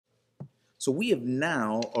So we have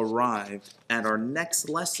now arrived at our next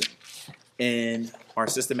lesson in our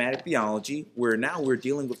systematic theology, where now we're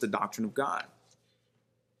dealing with the doctrine of God.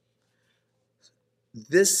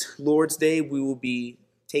 This Lord's Day, we will be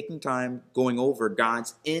taking time going over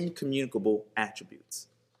God's incommunicable attributes.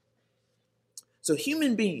 So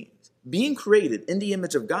human beings, being created in the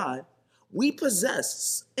image of God, we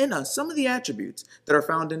possess in us some of the attributes that are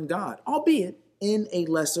found in God, albeit in a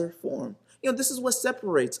lesser form. This is what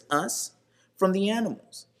separates us from the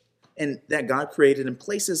animals, and that God created and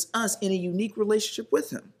places us in a unique relationship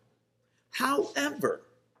with him. However,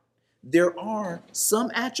 there are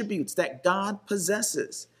some attributes that God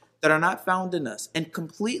possesses that are not found in us and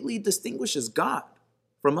completely distinguishes God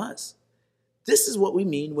from us. This is what we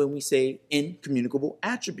mean when we say incommunicable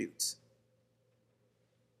attributes.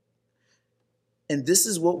 And this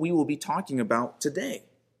is what we will be talking about today.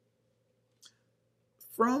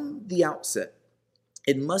 From the outset,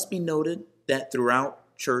 it must be noted that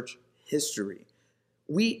throughout church history,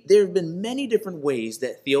 there have been many different ways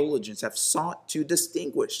that theologians have sought to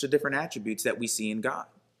distinguish the different attributes that we see in God.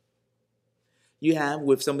 You have,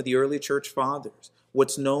 with some of the early church fathers,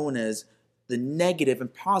 what's known as the negative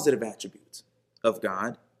and positive attributes of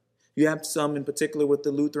God. You have some in particular with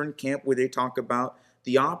the Lutheran camp where they talk about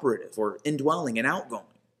the operative or indwelling and outgoing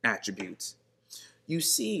attributes. You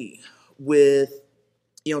see with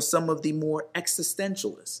some of the more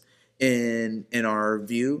existentialists in our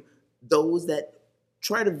view, those that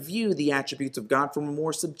try to view the attributes of God from a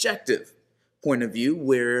more subjective point of view,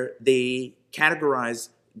 where they categorize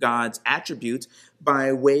God's attributes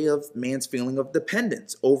by way of man's feeling of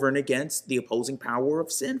dependence over and against the opposing power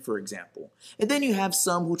of sin, for example. And then you have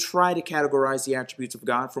some who try to categorize the attributes of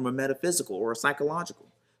God from a metaphysical or a psychological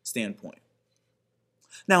standpoint.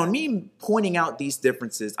 Now, in me pointing out these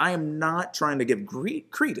differences, I am not trying to give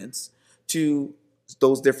credence to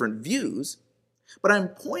those different views, but I'm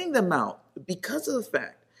pointing them out because of the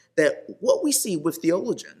fact that what we see with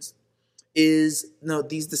theologians is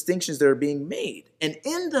these distinctions that are being made. And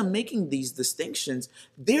in them making these distinctions,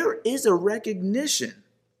 there is a recognition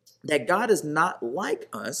that God is not like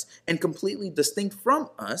us and completely distinct from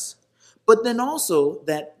us, but then also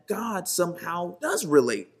that God somehow does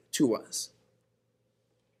relate to us.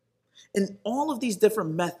 And all of these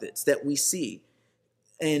different methods that we see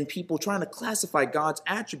in people trying to classify God's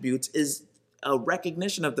attributes is a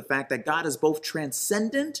recognition of the fact that God is both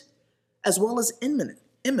transcendent as well as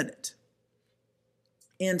immanent.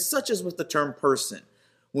 And such as with the term person,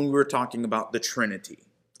 when we were talking about the Trinity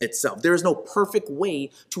itself, there is no perfect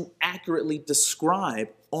way to accurately describe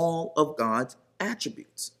all of God's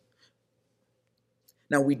attributes.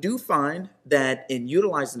 Now, we do find that in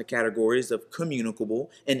utilizing the categories of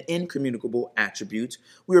communicable and incommunicable attributes,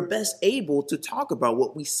 we are best able to talk about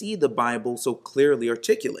what we see the Bible so clearly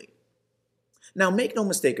articulate. Now, make no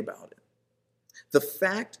mistake about it. The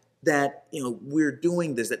fact that we're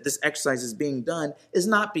doing this, that this exercise is being done, is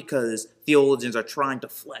not because theologians are trying to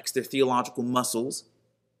flex their theological muscles,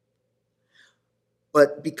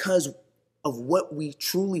 but because of what we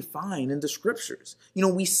truly find in the scriptures.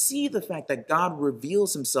 We see the fact that God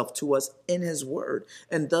reveals himself to us in his word.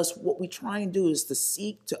 And thus what we try and do is to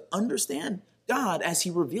seek to understand God as he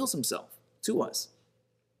reveals himself to us.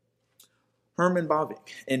 Herman Bavinck,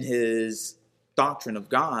 in his Doctrine of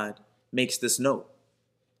God, makes this note.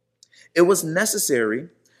 It was necessary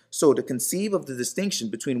so to conceive of the distinction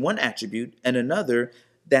between one attribute and another,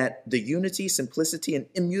 that the unity, simplicity, and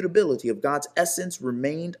immutability of God's essence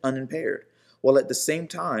remained unimpaired, while at the same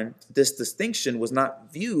time, this distinction was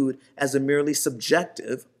not viewed as a merely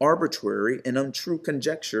subjective, arbitrary, and untrue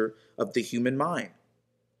conjecture of the human mind.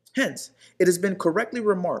 Hence, it has been correctly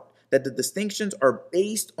remarked that the distinctions are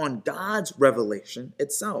based on God's revelation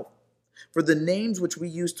itself. For the names which we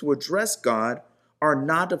use to address God are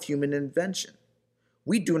not of human invention.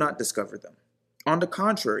 We do not discover them. On the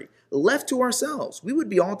contrary, left to ourselves, we would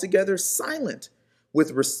be altogether silent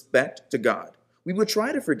with respect to God. We would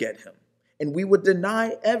try to forget him, and we would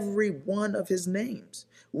deny every one of his names.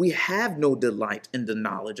 We have no delight in the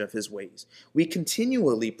knowledge of his ways. We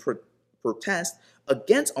continually protest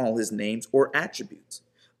against all his names or attributes,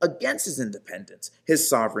 against his independence, his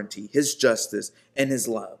sovereignty, his justice, and his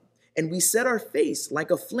love. And we set our face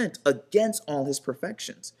like a flint against all his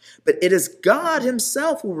perfections. But it is God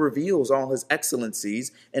himself who reveals all his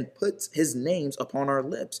excellencies and puts his names upon our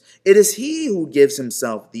lips. It is he who gives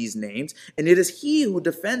himself these names, and it is he who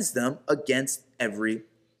defends them against every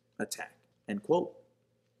attack. End quote.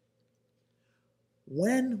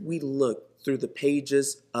 When we look through the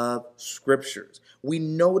pages of scriptures, we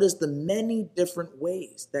notice the many different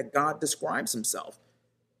ways that God describes himself.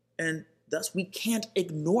 And thus, we can't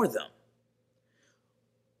ignore them.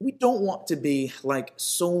 we don't want to be like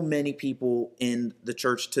so many people in the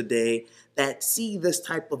church today that see this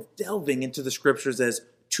type of delving into the scriptures as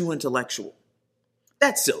too intellectual.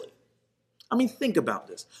 That's silly. I mean, think about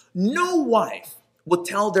this. No wife would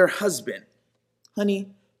tell their husband, honey,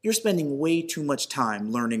 you're spending way too much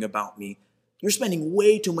time learning about me. You're spending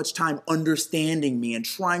way too much time understanding me and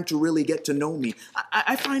trying to really get to know me.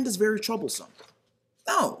 I find this very troublesome.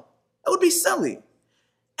 No, that would be silly.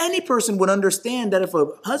 Any person would understand that if a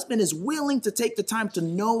husband is willing to take the time to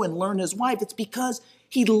know and learn his wife, it's because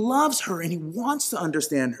he loves her and he wants to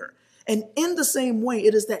understand her. And in the same way,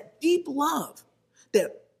 it is that deep love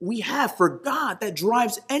that we have for God that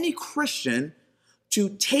drives any Christian to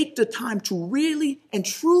take the time to really and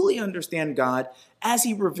truly understand God as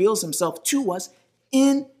he reveals himself to us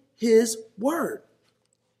in his word.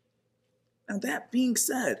 Now, that being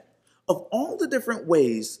said, of all the different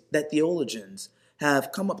ways that theologians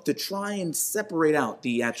have come up to try and separate out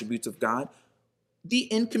the attributes of God, the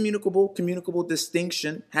incommunicable, communicable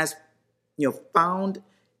distinction has, found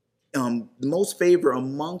the most favor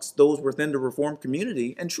amongst those within the Reformed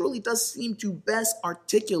community, and truly does seem to best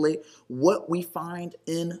articulate what we find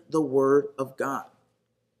in the Word of God.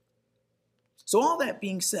 So all that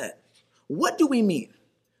being said, what do we mean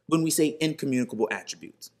when we say incommunicable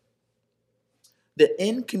attributes? The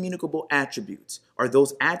incommunicable attributes are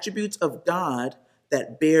those attributes of God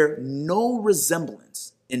that bear no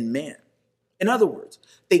resemblance in man. In other words,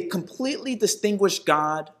 they completely distinguish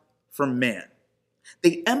God from man.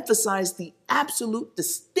 They emphasize the absolute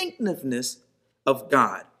distinctiveness of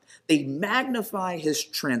God. They magnify his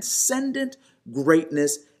transcendent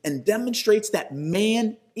greatness and demonstrates that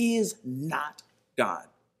man is not God.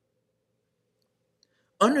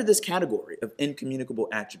 Under this category of incommunicable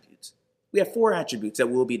attributes, we have 4 attributes that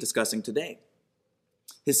we'll be discussing today: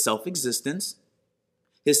 his self-existence,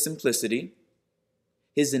 his simplicity,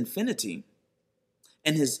 his infinity,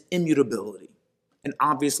 and his immutability. And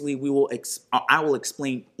obviously, I will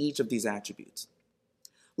explain each of these attributes.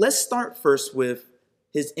 Let's start first with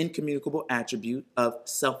his incommunicable attribute of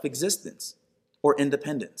self-existence or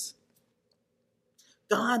independence.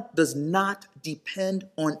 God does not depend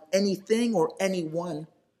on anything or anyone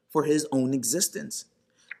for his own existence.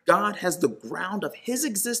 God has the ground of his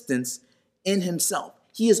existence in himself.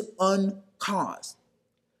 He is uncaused.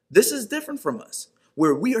 This is different from us,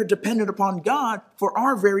 where we are dependent upon God for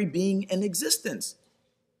our very being and existence.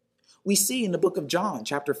 We see in the book of John,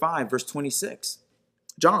 chapter 5, verse 26,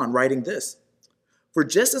 John writing this: "For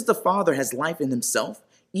just as the Father has life in himself,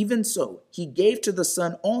 even so he gave to the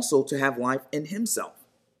Son also to have life in himself."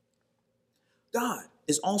 God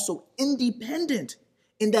is also independent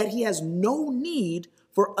in that he has no need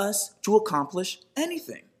for us to accomplish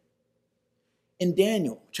anything. In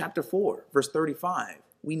Daniel, chapter 4, verse 35,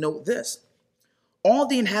 we note this: "All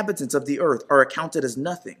the inhabitants of the earth are accounted as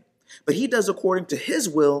nothing, but he does according to his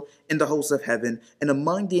will in the hosts of heaven and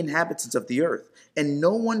among the inhabitants of the earth, and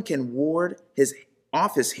no one can ward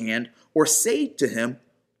off his hand or say to him,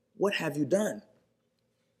 'What have you done?'"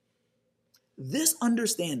 This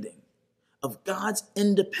understanding of God's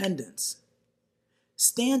independence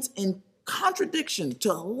stands in contradiction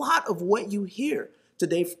to a lot of what you hear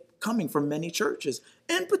today coming from many churches,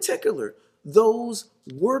 in particular those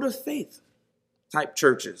word of faith type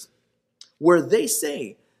churches, where they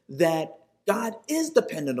say that God is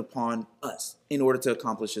dependent upon us in order to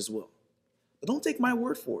accomplish his will. But don't take my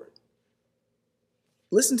word for it.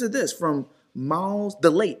 Listen to this from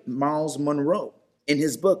the late Miles Monroe in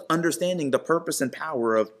his book, Understanding the Purpose and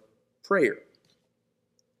Power of Prayer.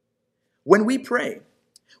 "When we pray,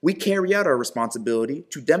 we carry out our responsibility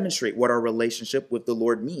to demonstrate what our relationship with the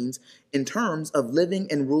Lord means in terms of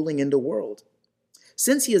living and ruling in the world.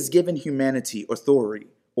 Since he has given humanity authority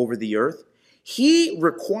over the earth, he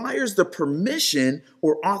requires the permission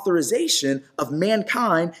or authorization of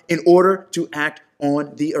mankind in order to act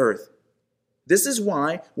on the earth. This is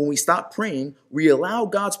why when we stop praying, we allow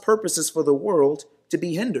God's purposes for the world to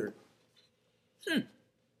be hindered."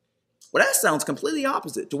 Well, that sounds completely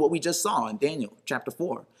opposite to what we just saw in Daniel chapter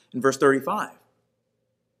 4 and verse 35.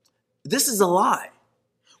 This is a lie.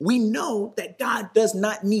 We know that God does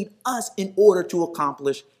not need us in order to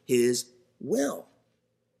accomplish his will.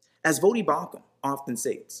 As Vodi Bakum often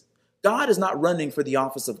states, God is not running for the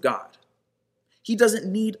office of God. He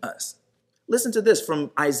doesn't need us. Listen to this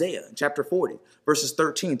from Isaiah chapter 40, verses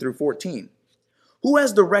 13 through 14. "Who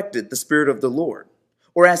has directed the Spirit of the Lord,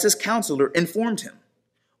 or as his counselor informed him?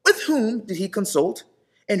 With whom did he consult,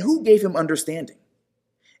 and who gave him understanding?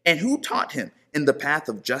 And who taught him in the path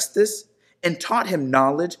of justice, and taught him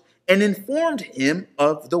knowledge, and informed him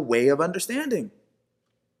of the way of understanding?"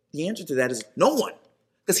 The answer to that is no one,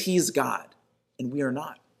 because he is God and we are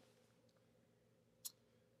not.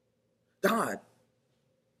 God,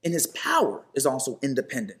 in his power, is also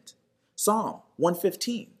independent. Psalm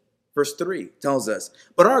 115, verse 3 tells us,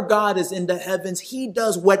 but our God is in the heavens. He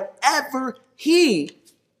does whatever he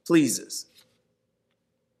pleases.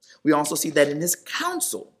 We also see that in his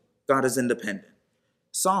counsel, God is independent.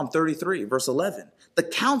 Psalm 33, verse 11, the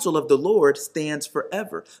counsel of the Lord stands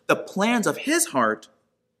forever, the plans of his heart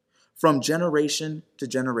from generation to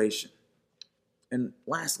generation. And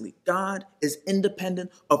lastly, God is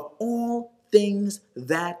independent of all things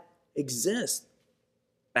that exist.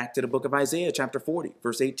 Back to the book of Isaiah, chapter 40,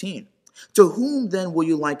 verse 18. To whom then will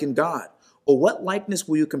you liken God? Or what likeness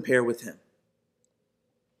will you compare with him?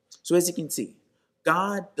 So as you can see,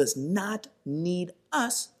 God does not need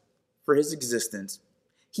us for his existence.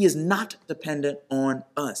 He is not dependent on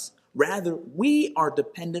us. Rather, we are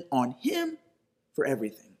dependent on him for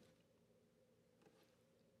everything.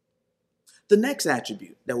 The next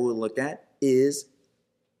attribute that we'll look at is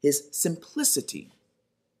his simplicity.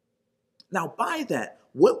 Now, by that,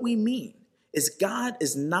 what we mean is God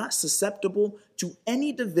is not susceptible to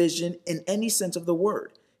any division in any sense of the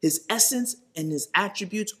word. His essence and his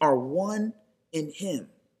attributes are one in him.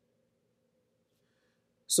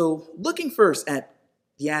 So, looking first at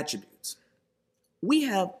the attributes, we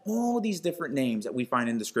have all these different names that we find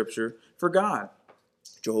in the scripture for God.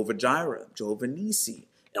 Jehovah Jireh, Jehovah Nisi,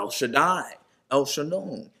 El Shaddai, El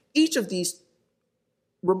Shalom. Each of these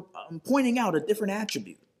pointing out a different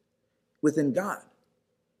attribute within God.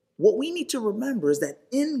 What we need to remember is that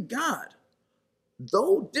in God,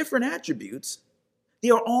 though different attributes,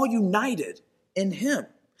 they are all united in him.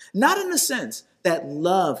 Not in the sense that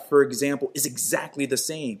love, for example, is exactly the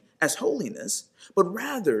same as holiness, but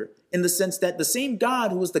rather in the sense that the same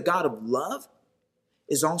God who is the God of love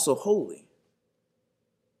is also holy.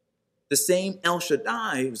 The same El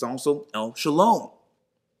Shaddai is also El Shalom.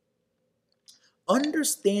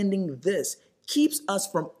 Understanding this keeps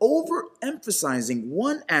us from overemphasizing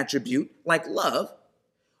one attribute, like love,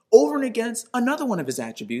 over and against another one of his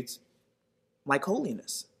attributes, like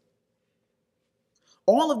holiness.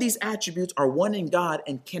 All of these attributes are one in God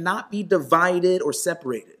and cannot be divided or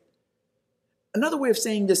separated. Another way of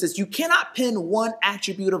saying this is you cannot pin one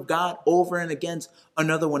attribute of God over and against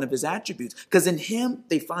another one of his attributes, because in him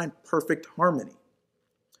they find perfect harmony.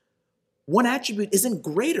 One attribute isn't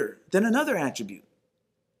greater than another attribute.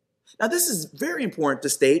 Now, this is very important to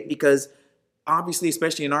state because obviously,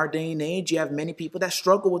 especially in our day and age, you have many people that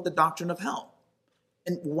struggle with the doctrine of hell.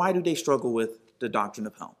 And why do they struggle with the doctrine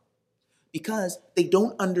of hell? Because they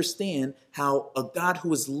don't understand how a God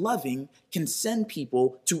who is loving can send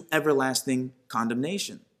people to everlasting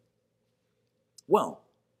condemnation. Well,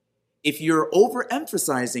 if you're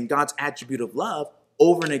overemphasizing God's attribute of love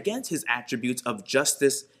over and against his attributes of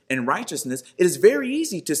justice and righteousness, it is very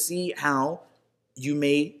easy to see how you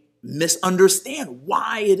may misunderstand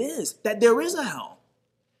why it is that there is a hell.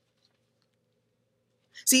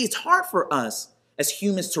 See, it's hard for us as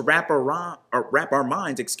humans to wrap our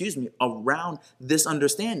minds, around this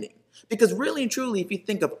understanding. Because really and truly, if you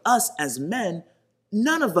think of us as men,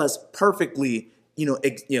 none of us perfectly,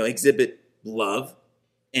 exhibit love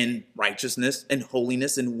and righteousness and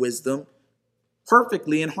holiness and wisdom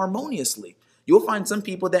perfectly and harmoniously. You'll find some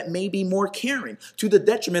people that may be more caring to the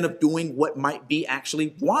detriment of doing what might be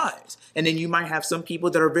actually wise. And then you might have some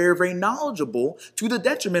people that are very, very knowledgeable to the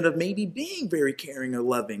detriment of maybe being very caring or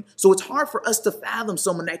loving. So it's hard for us to fathom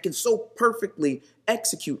someone that can so perfectly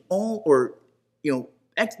execute for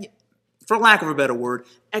lack of a better word,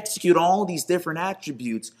 execute all these different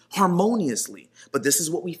attributes harmoniously. But this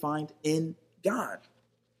is what we find in God.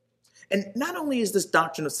 And not only is this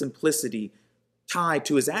doctrine of simplicity tied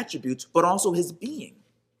to his attributes, but also his being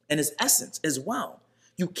and his essence as well.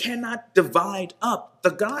 You cannot divide up the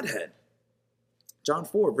Godhead. John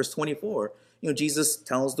 4, verse 24, Jesus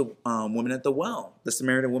tells the woman at the well, the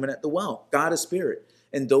Samaritan woman at the well, God is spirit,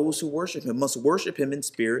 and those who worship him must worship him in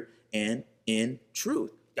spirit and in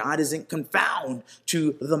truth. God isn't confound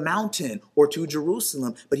to the mountain or to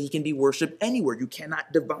Jerusalem, but he can be worshiped anywhere. You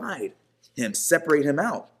cannot divide him, separate him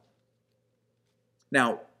out.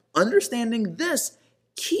 Now, understanding this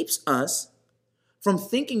keeps us from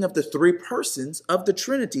thinking of the three persons of the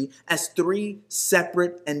Trinity as three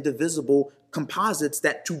separate and divisible composites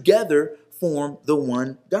that together form the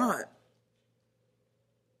one God.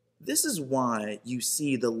 This is why you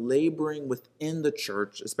see the laboring within the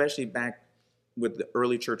church, especially back with the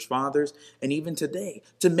early church fathers, and even today,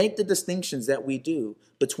 to make the distinctions that we do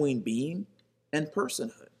between being and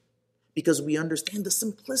personhood, because we understand the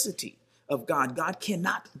simplicity of God. God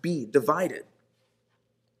cannot be divided.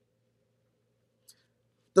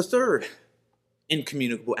 The third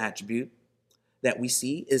incommunicable attribute that we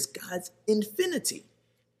see is God's infinity,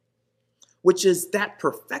 which is that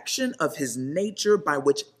perfection of his nature by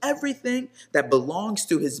which everything that belongs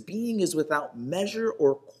to his being is without measure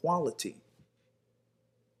or quality.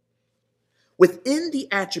 Within the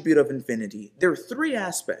attribute of infinity, there are three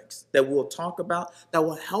aspects that we'll talk about that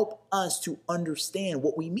will help us to understand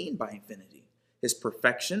what we mean by infinity: his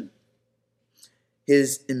perfection,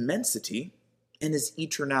 his immensity, and his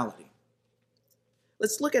eternality.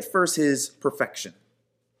 Let's look at first his perfection.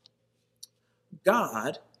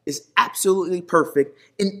 God is absolutely perfect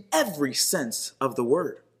in every sense of the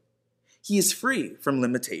word. He is free from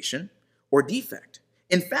limitation or defect.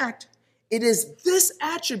 In fact, it is this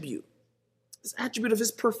attribute of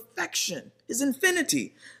his perfection, his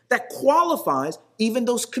infinity, that qualifies even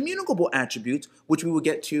those communicable attributes, which we will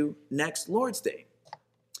get to next Lord's Day.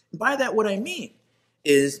 By that, what I mean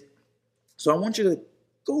is, so I want you to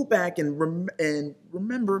go back and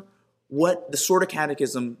remember what the Sort of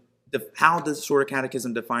Catechism, how the Sort of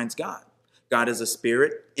Catechism defines God. God is a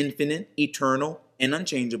spirit, infinite, eternal, and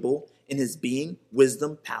unchangeable in his being,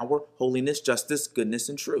 wisdom, power, holiness, justice, goodness,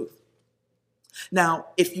 and truth. Now,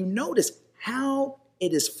 if you notice how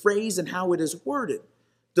it is phrased and how it is worded,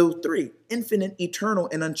 those three, infinite, eternal,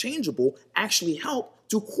 and unchangeable, actually help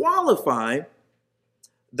to qualify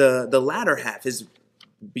the latter half, his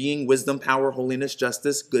being, wisdom, power, holiness,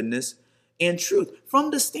 justice, goodness, and truth.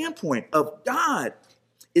 From the standpoint of God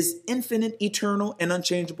is infinite, eternal, and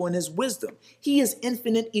unchangeable in his wisdom. He is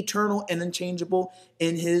infinite, eternal, and unchangeable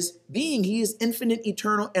in his being. He is infinite,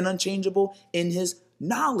 eternal, and unchangeable in his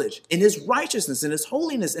knowledge, in his righteousness, in his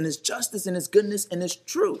holiness, in his justice, in his goodness, and his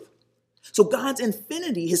truth. So God's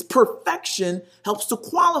infinity, his perfection, helps to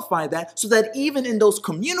qualify that, so that even in those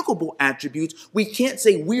communicable attributes, we can't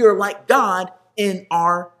say we are like God in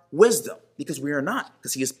our wisdom, because we are not,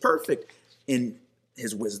 because he is perfect in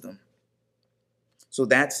his wisdom. So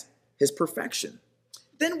that's his perfection.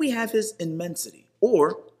 Then we have his immensity,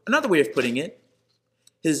 or another way of putting it,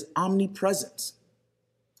 his omnipresence.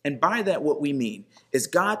 And by that, what we mean is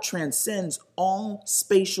God transcends all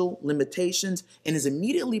spatial limitations and is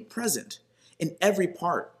immediately present in every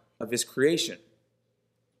part of his creation.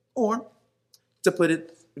 Or, to put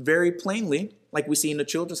it very plainly, like we see in the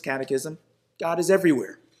Children's Catechism, God is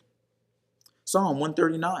everywhere. Psalm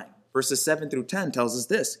 139, verses 7 through 10 tells us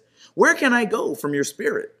this: "Where can I go from your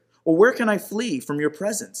spirit? Or where can I flee from your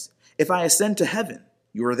presence? If I ascend to heaven,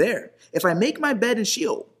 you are there. If I make my bed in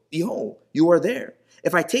Sheol, behold, you are there.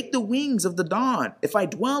 If I take the wings of the dawn, if I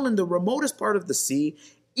dwell in the remotest part of the sea,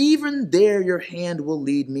 even there your hand will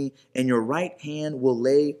lead me, and your right hand will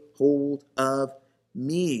lay hold of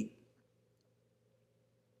me."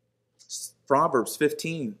 Proverbs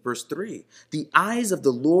 15, verse 3. "The eyes of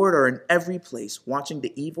the Lord are in every place, watching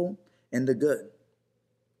the evil and the good."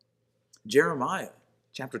 Jeremiah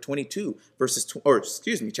chapter 22,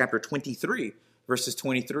 chapter 23, verses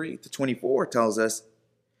 23 to 24 tells us,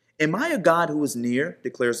 "Am I a God who is near,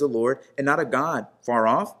 declares the Lord, and not a God far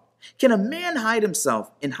off? Can a man hide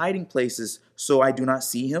himself in hiding places so I do not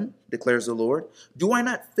see him, declares the Lord? Do I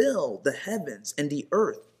not fill the heavens and the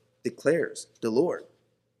earth, declares the Lord?"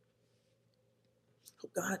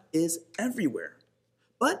 God is everywhere.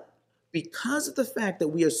 But because of the fact that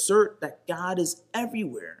we assert that God is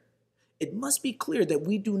everywhere, it must be clear that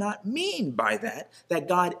we do not mean by that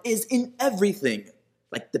God is in everything,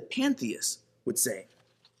 like the pantheists would say.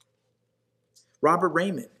 Robert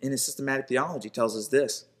Raymond, in his Systematic Theology, tells us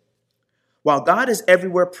this: "While God is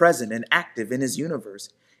everywhere present and active in his universe,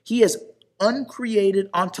 he as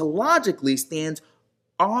uncreated ontologically stands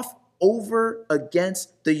off over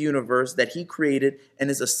against the universe that he created and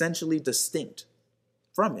is essentially distinct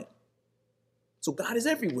from it." So God is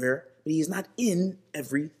everywhere, but he is not in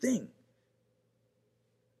everything.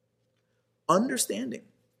 Understanding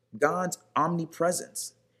God's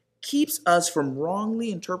omnipresence keeps us from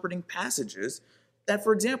wrongly interpreting passages that,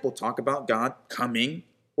 for example, talk about God coming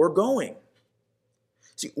or going.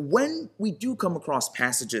 See, when we do come across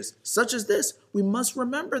passages such as this, we must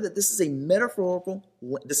remember that this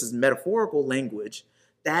is metaphorical language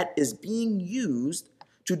that is being used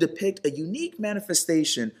to depict a unique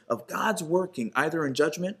manifestation of God's working either in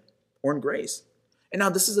judgment or in grace. And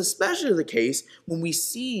now this is especially the case when we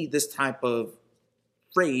see this type of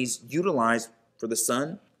phrase utilized for the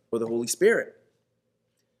Son or the Holy Spirit.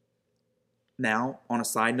 Now, on a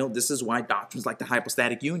side note, this is why doctrines like the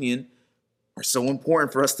hypostatic union are so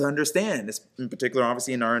important for us to understand, in particular,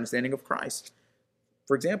 obviously, in our understanding of Christ.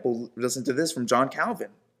 For example, listen to this from John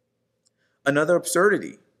Calvin. "Another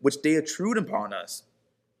absurdity which they intrude upon us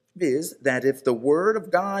is that if the Word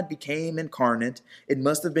of God became incarnate, it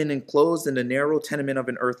must have been enclosed in the narrow tenement of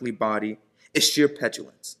an earthly body, is sheer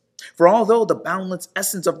petulance. For although the boundless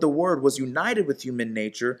essence of the Word was united with human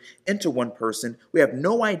nature into one person, we have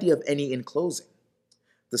no idea of any enclosing.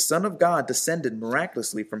 The Son of God descended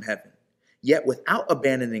miraculously from heaven, yet without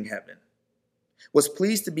abandoning heaven, was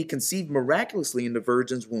pleased to be conceived miraculously in the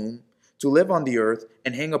Virgin's womb, to live on the earth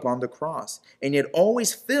and hang upon the cross, and yet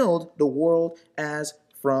always filled the world as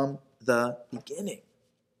from the beginning.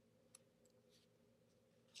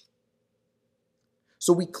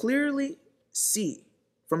 So we clearly see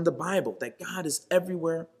from the Bible that God is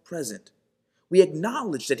everywhere present. We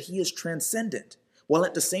acknowledge that he is transcendent, while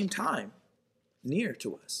at the same time near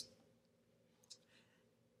to us.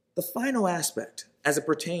 The final aspect, as it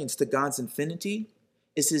pertains to God's infinity,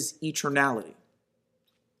 is his eternality,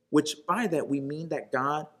 which by that we mean that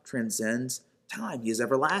God transcends time. He is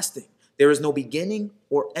everlasting. There is no beginning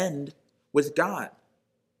or end with God.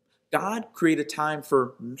 God created time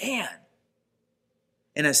for man,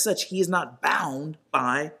 and as such, he is not bound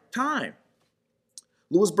by time.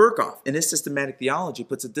 Louis Berkhoff, in his systematic theology,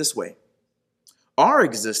 puts it this way: our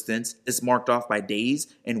existence is marked off by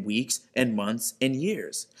days and weeks and months and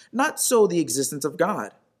years. Not so the existence of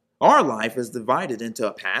God. Our life is divided into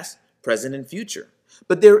a past, present, and future.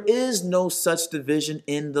 But there is no such division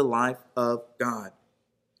in the life of God.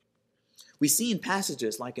 We see in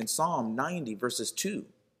passages like in Psalm 90, verses 2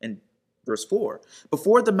 and verse 4,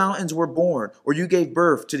 before the mountains were born, or you gave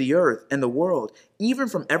birth to the earth and the world, even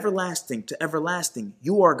from everlasting to everlasting,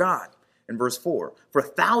 you are God. In verse 4, for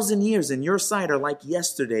 1,000 years in your sight are like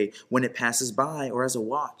yesterday when it passes by, or as a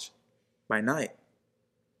watch by night.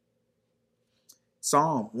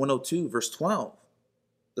 Psalm 102, verse 12,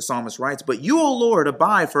 the psalmist writes, but you, O Lord,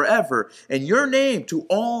 abide forever, and your name to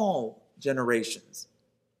all generations.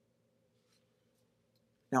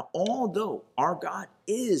 Now, although our God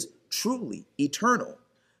is truly eternal,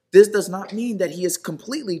 this does not mean that he is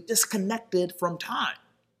completely disconnected from time.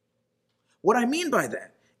 What I mean by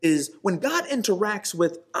that is when God interacts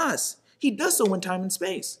with us, he does so in time and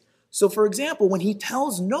space. So, for example, when he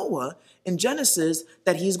tells Noah in Genesis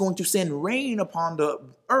that he's going to send rain upon the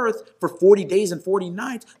earth for 40 days and 40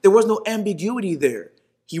 nights, there was no ambiguity there.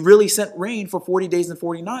 He really sent rain for 40 days and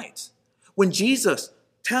 40 nights. When Jesus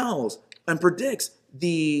tells and predicts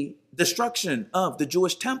the destruction of the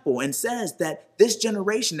Jewish temple and says that this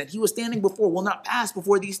generation that he was standing before will not pass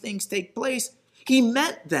before these things take place, he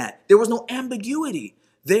meant that. There was no ambiguity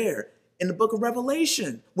there. In the book of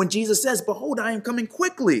Revelation, when Jesus says, behold, I am coming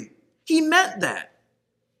quickly, he meant that.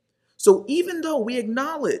 So even though we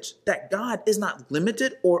acknowledge that God is not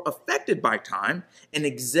limited or affected by time and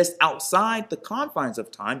exists outside the confines of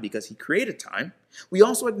time because he created time, we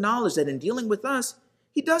also acknowledge that in dealing with us,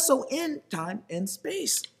 he does so in time and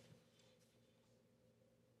space.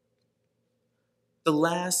 The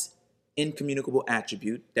last incommunicable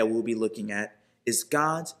attribute that we'll be looking at is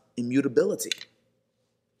God's immutability,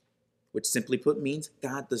 which simply put means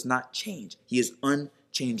God does not change. He is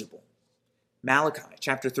unchangeable. Malachi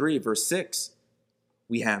chapter 3, verse 6,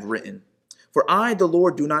 we have written, for I, the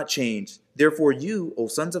Lord, do not change. Therefore you, O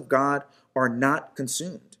sons of God, are not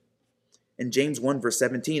consumed. In James 1, verse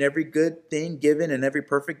 17, every good thing given and every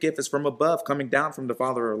perfect gift is from above, coming down from the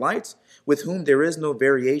Father of lights, with whom there is no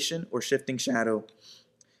variation or shifting shadow.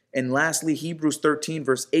 And lastly, Hebrews 13,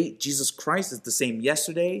 verse 8, Jesus Christ is the same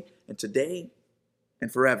yesterday and today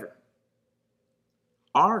and forever.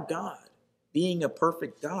 Our God, being a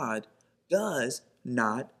perfect God, does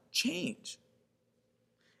not change.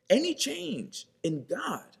 Any change in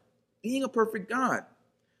God, being a perfect God,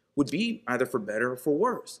 would be either for better or for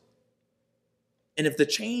worse. And if the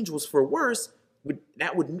change was for worse,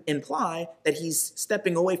 that would imply that he's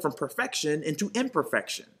stepping away from perfection into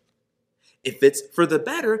imperfection. If it's for the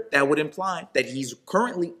better, that would imply that he's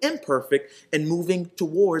currently imperfect and moving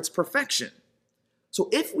towards perfection. So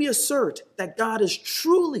if we assert that God is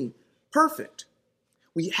truly perfect,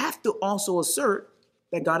 we have to also assert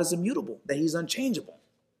that God is immutable, that he's unchangeable.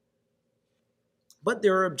 But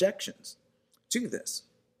there are objections to this.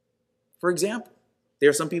 For example, there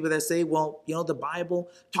are some people that say, well, the Bible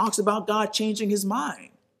talks about God changing his mind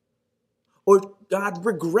or God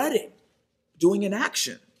regretting doing an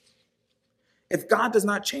action. If God does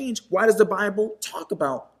not change, why does the Bible talk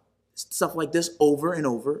about stuff like this over and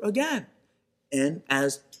over again? And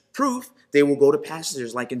as proof, they will go to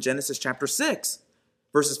passages like in Genesis chapter 6,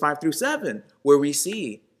 verses 5 through 7, where we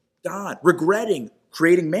see God regretting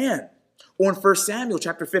creating man. Or in 1 Samuel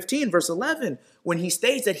chapter 15, verse 11, when he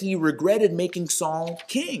states that he regretted making Saul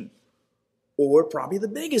king. Or probably the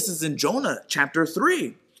biggest is in Jonah chapter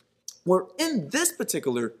 3, where in this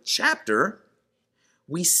particular chapter,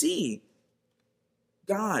 we see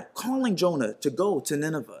God calling Jonah to go to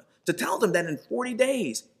Nineveh, to tell them that in 40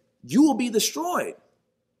 days, you will be destroyed.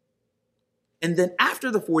 And then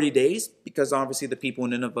after the 40 days, because obviously the people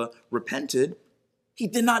in Nineveh repented, he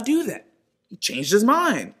did not do that. He changed his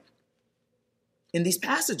mind. In these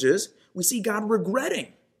passages, we see God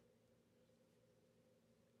regretting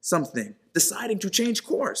something, deciding to change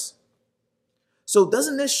course. So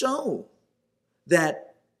doesn't this show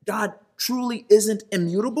that God truly isn't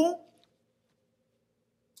immutable?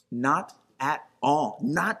 Not at all.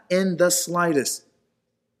 Not in the slightest.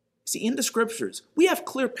 See, in the scriptures, we have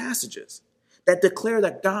clear passages that declare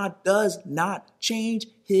that God does not change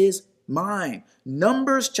his mind.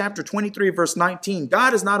 Numbers chapter 23, verse 19.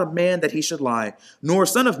 God is not a man that he should lie, nor a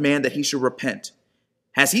son of man that he should repent.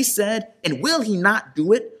 Has he said, and will he not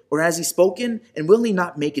do it? Or has he spoken, and will he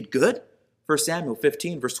not make it good? 1 Samuel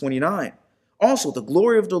 15, verse 29. Also, the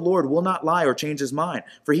glory of the Lord will not lie or change his mind,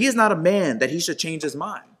 for he is not a man that he should change his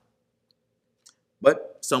mind.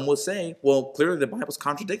 But some will say, well, clearly the Bible's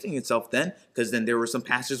contradicting itself then, because then there were some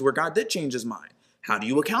passages where God did change his mind. How do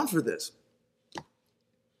you account for this?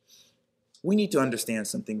 We need to understand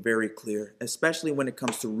something very clear, especially when it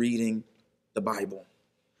comes to reading the Bible.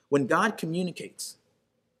 When God communicates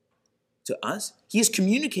to us, he is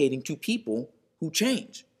communicating to people who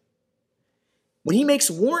change. When he makes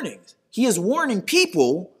warnings, he is warning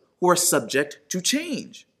people who are subject to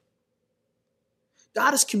change.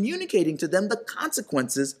 God is communicating to them the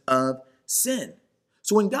consequences of sin.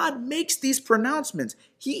 So when God makes these pronouncements,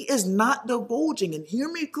 he is not divulging, and hear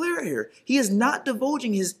me clear here, he is not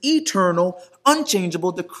divulging his eternal,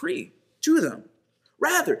 unchangeable decree to them.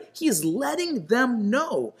 Rather, he is letting them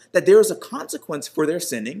know that there is a consequence for their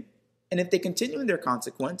sinning, and if they continue in their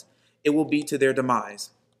consequence, it will be to their demise.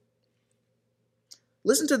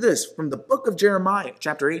 Listen to this from the book of Jeremiah,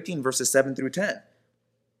 chapter 18, verses 7 through 10.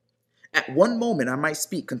 At one moment I might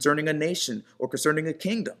speak concerning a nation or concerning a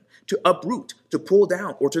kingdom, to uproot, to pull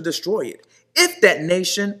down, or to destroy it. If that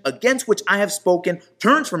nation against which I have spoken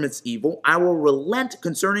turns from its evil, I will relent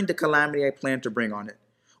concerning the calamity I plan to bring on it.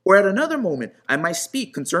 Or at another moment I might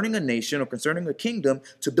speak concerning a nation or concerning a kingdom,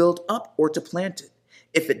 to build up or to plant it.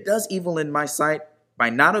 If it does evil in my sight by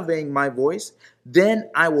not obeying my voice, then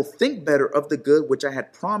I will think better of the good which I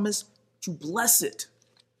had promised to bless it.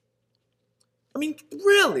 I mean,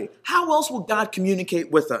 really, how else will God communicate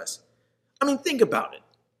with us? I mean, think about it.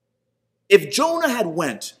 If Jonah had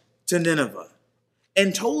went to Nineveh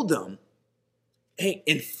and told them, hey,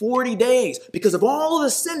 in 40 days, because of all the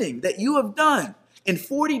sinning that you have done, in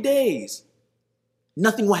 40 days,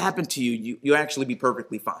 nothing will happen to you. You'll actually be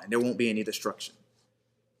perfectly fine. There won't be any destruction.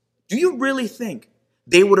 Do you really think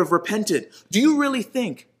they would have repented? Do you really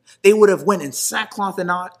think they would have went in sackcloth and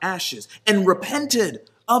ashes and repented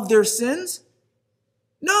of their sins?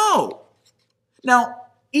 No. Now,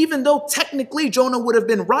 even though technically Jonah would have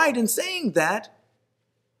been right in saying that,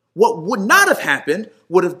 what would not have happened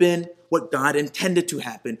would have been what God intended to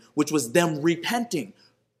happen, which was them repenting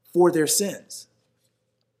for their sins.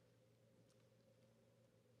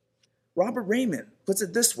 Robert Raymond puts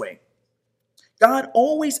it this way: God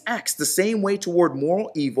always acts the same way toward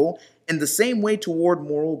moral evil and the same way toward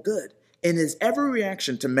moral good in his every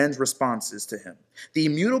reaction to men's responses to him. The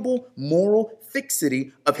immutable moral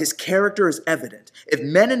fixity of his character is evident. If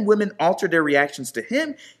men and women alter their reactions to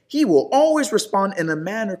him, he will always respond in a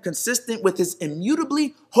manner consistent with his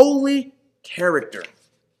immutably holy character.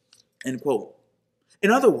 End quote.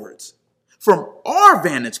 In other words, from our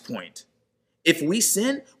vantage point, if we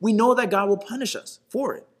sin, we know that God will punish us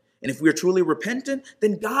for it. And if we are truly repentant,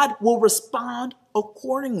 then God will respond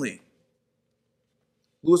accordingly.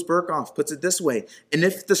 Louis Berkhoff puts it this way: and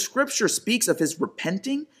if the scripture speaks of his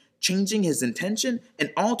repenting, changing his intention,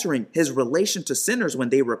 and altering his relation to sinners when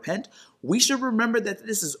they repent, we should remember that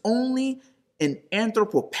this is only an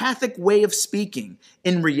anthropopathic way of speaking.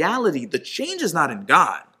 In reality, the change is not in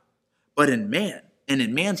God, but in man, and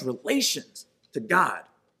in man's relations to God.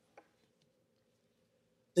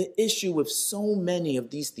 The issue with so many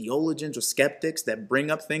of these theologians or skeptics that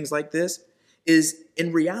bring up things like this is,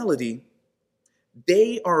 in reality,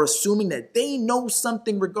 they are assuming that they know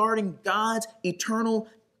something regarding God's eternal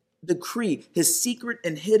decree, his secret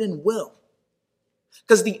and hidden will.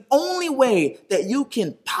 Because the only way that you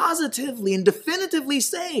can positively and definitively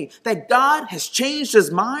say that God has changed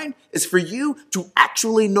his mind is for you to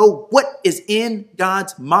actually know what is in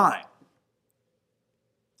God's mind.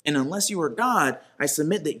 And unless you are God, I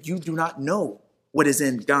submit that you do not know what is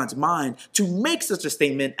in God's mind to make such a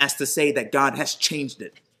statement as to say that God has changed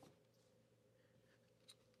it.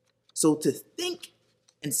 So to think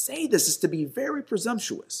and say this is to be very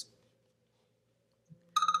presumptuous.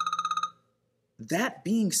 That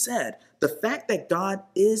being said, the fact that God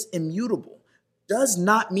is immutable does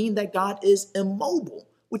not mean that God is immobile,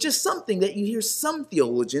 which is something that you hear some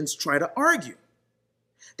theologians try to argue.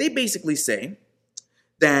 They basically say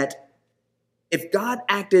that if God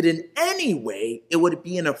acted in any way, it would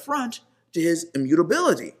be an affront to his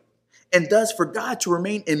immutability. And thus, for God to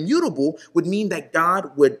remain immutable would mean that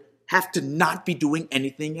God would have to not be doing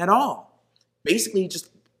anything at all. Basically, just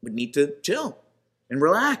would need to chill and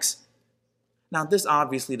relax. Now, this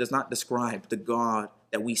obviously does not describe the God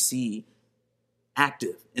that we see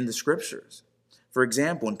active in the scriptures. For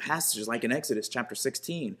example, in passages like in Exodus chapter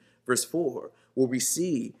 16, verse 4, where we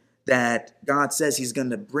see that God says he's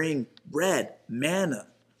going to bring bread, manna,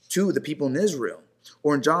 to the people in Israel.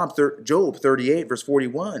 Or in Job 38, verse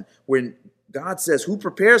 41, when God says, who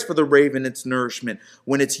prepares for the raven its nourishment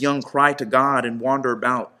when its young cry to God and wander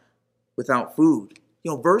about without food?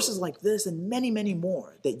 Verses like this and many, many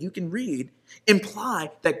more that you can read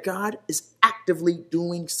imply that God is actively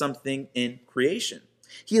doing something in creation.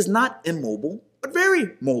 He is not immobile, but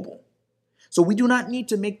very mobile. So we do not need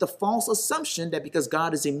to make the false assumption that because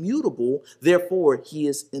God is immutable, therefore he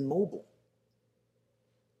is immobile.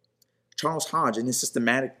 Charles Hodge, in his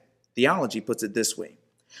systematic theology, puts it this way.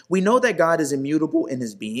 We know that God is immutable in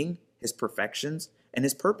his being, his perfections, and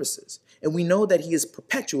his purposes. And we know that he is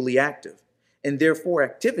perpetually active. And therefore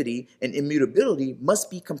activity and immutability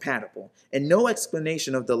must be compatible. And no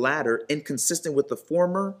explanation of the latter inconsistent with the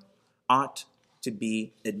former ought to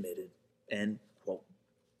be admitted. End quote.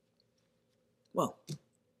 Well,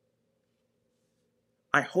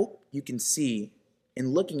 I hope you can see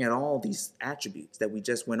in looking at all these attributes that we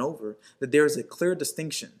just went over, that there is a clear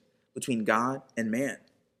distinction between God and man.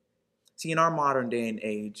 See, in our modern day and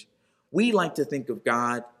age, we like to think of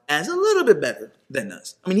God as a little bit better than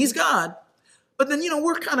us. I mean, he's God, but then,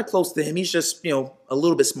 we're kind of close to him. He's just, a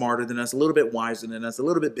little bit smarter than us, a little bit wiser than us, a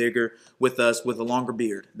little bit bigger with us, with a longer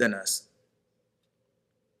beard than us.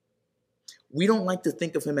 We don't like to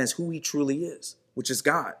think of him as who he truly is, which is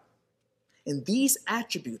God. And these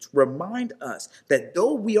attributes remind us that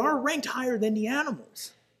though we are ranked higher than the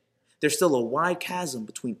animals, there's still a wide chasm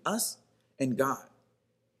between us and God.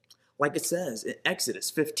 Like it says in Exodus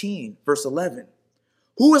 15, verse 11,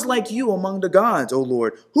 who is like you among the gods, O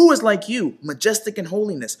Lord? Who is like you, majestic in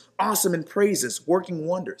holiness, awesome in praises, working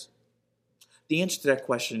wonders? The answer to that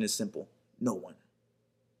question is simple. No one.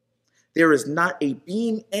 There is not a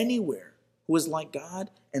being anywhere who is like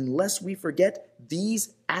God, unless we forget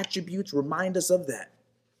these attributes remind us of that.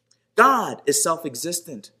 God is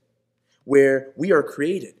self-existent, where we are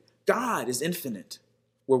created. God is infinite,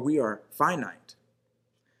 where we are finite.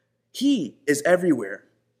 He is everywhere,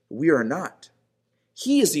 we are not.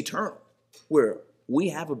 He is eternal, where we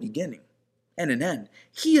have a beginning and an end.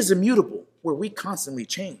 He is immutable, where we constantly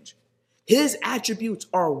change. His attributes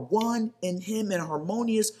are one in him and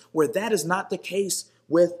harmonious, where that is not the case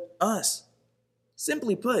with us.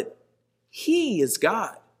 Simply put, he is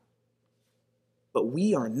God, but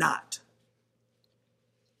we are not.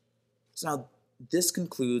 So now this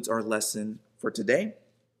concludes our lesson for today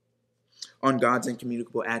on God's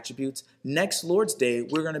incommunicable attributes. Next Lord's Day,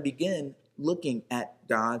 we're going to begin looking at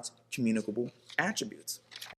God's communicable attributes.